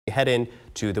head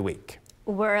into the week.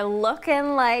 We're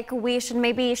looking like we should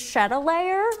maybe shed a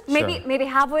layer, maybe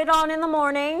have it on in the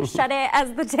morning, shed it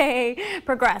as the day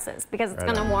progresses because it's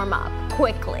going to warm up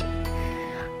quickly.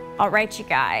 All right, you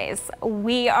guys,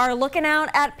 we are looking out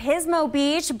at Pismo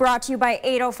Beach, brought to you by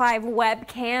 805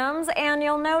 Webcams, and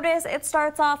you'll notice it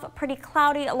starts off pretty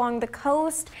cloudy along the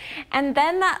coast, and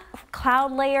then that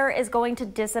cloud layer is going to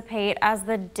dissipate as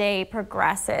the day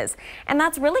progresses, and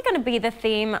that's really going to be the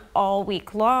theme all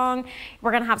week long.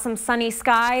 We're going to have some sunny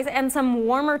skies and some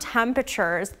warmer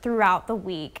temperatures throughout the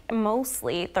week,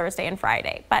 mostly Thursday and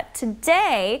Friday, but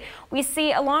today we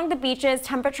see along the beaches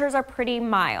temperatures are pretty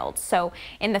mild, so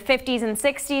in the 50s and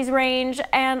 60s range,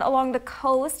 and along the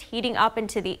coast heating up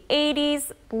into the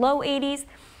 80s, low 80s,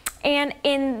 and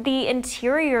in the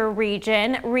interior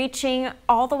region reaching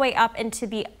all the way up into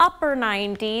the upper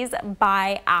 90s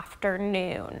by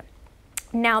afternoon.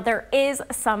 Now there is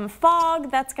some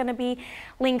fog that's going to be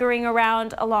lingering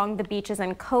around along the beaches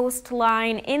and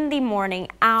coastline in the morning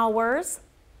hours.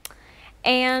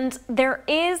 And there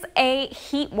is a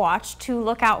heat watch to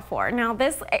look out for. Now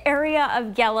this area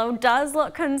of yellow does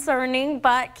look concerning,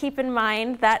 but keep in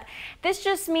mind that this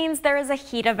just means there is a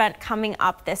heat event coming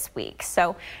up this week.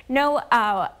 So no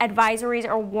advisories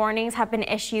or warnings have been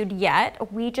issued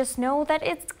yet. We just know that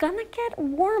it's gonna get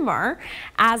warmer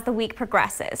as the week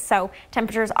progresses. So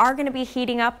temperatures are gonna be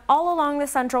heating up all along the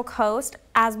central coast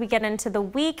as we get into the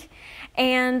week,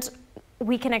 and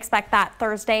we can expect that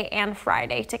Thursday and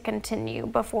Friday to continue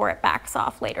before it backs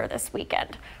off later this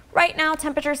weekend. Right now,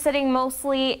 temperatures sitting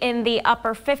mostly in the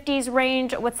upper 50s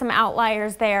range with some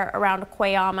outliers there around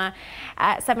Cuyama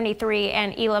at 73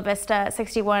 and Isla Vista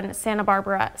 61, Santa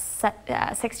Barbara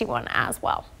 61 as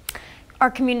well. Our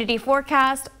community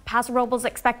forecast, Paso Robles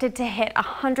expected to hit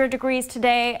 100 degrees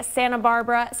today, Santa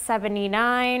Barbara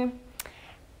 79.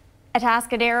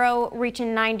 Atascadero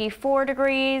reaching 94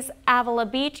 degrees, Avila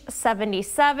Beach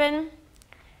 77.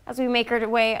 As we make our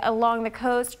way along the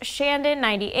coast, Shandon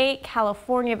 98,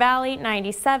 California Valley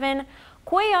 97,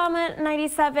 Cuyama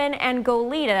 97, and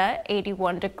Goleta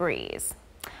 81 degrees.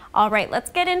 All right,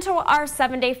 let's get into our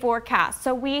 7-day forecast.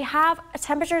 So we have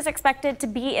temperatures expected to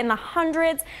be in the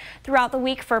hundreds throughout the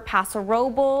week for Paso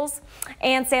Robles,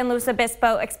 and San Luis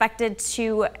Obispo expected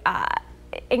to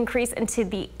increase into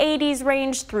the 80s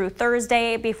range through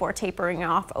Thursday before tapering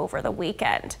off over the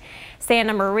weekend.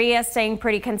 Santa Maria staying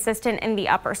pretty consistent in the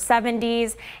upper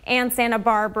 70s, and Santa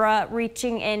Barbara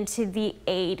reaching into the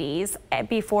 80s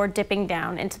before dipping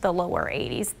down into the lower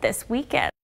 80s this weekend.